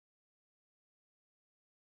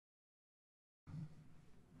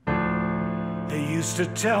used to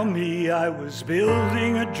tell me I was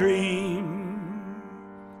building a dream,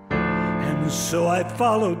 and so I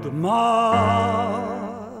followed the mob.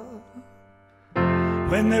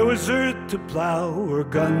 When there was earth to plow or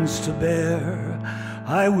guns to bear,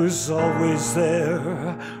 I was always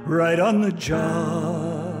there, right on the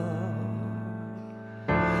job.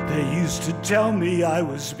 They used to tell me I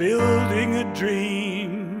was building a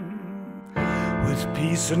dream, with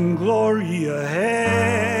peace and glory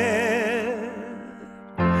ahead.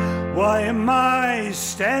 Why am I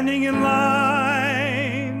standing in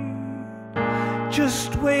line,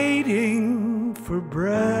 just waiting for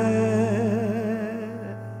bread?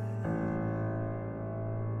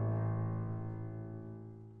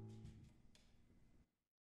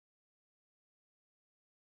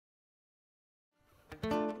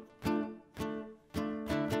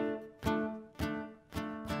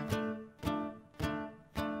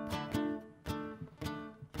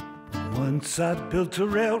 Once I built a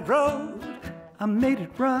railroad, I made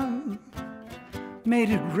it run, made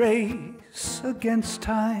it race against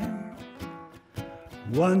time.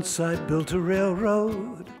 Once I built a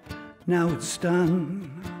railroad, now it's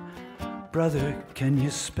done. Brother, can you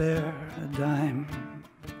spare a dime?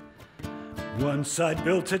 Once I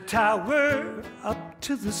built a tower up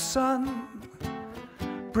to the sun,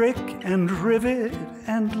 brick and rivet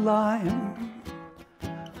and lime.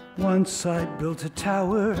 Once I built a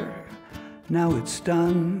tower, now it's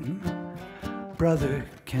done. Brother,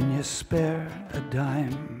 can you spare a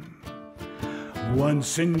dime?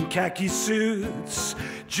 Once in khaki suits,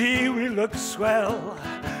 gee, we look swell,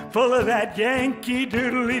 full of that Yankee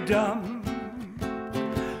doodly-dum.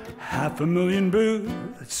 500,000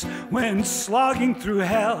 boots went slogging through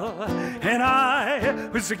hell, and I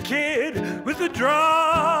was a kid with a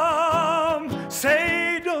drum.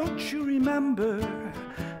 Say, don't you remember,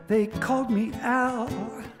 they called me Al.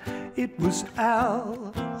 It was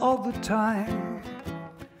Al all the time.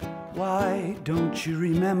 Why don't you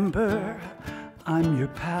remember, I'm your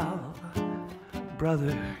pal.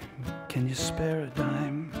 Brother, can you spare a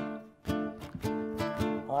dime?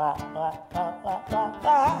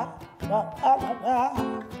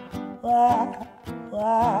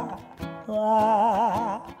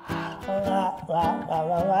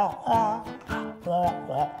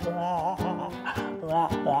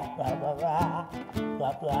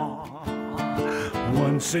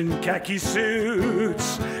 Once in khaki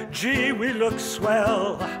suits, gee, we look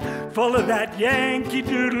swell, full of that Yankee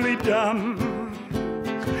doodly-dum.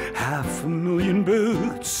 500,000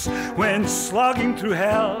 boots went slogging through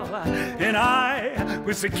hell, and I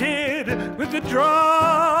was a kid with a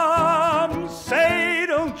drum. Say,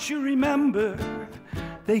 don't you remember,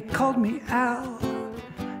 they called me Al.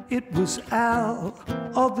 It was Al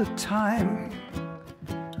all the time.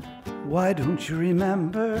 Why don't you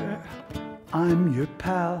remember, I'm your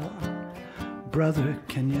pal. Brother,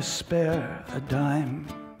 can you spare a dime?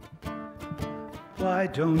 Why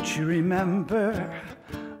don't you remember,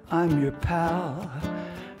 I'm your pal.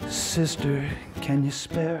 Sister, can you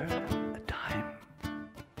spare a dime?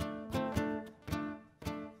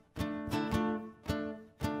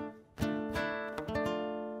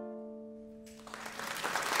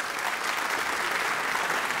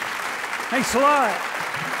 Thanks a lot.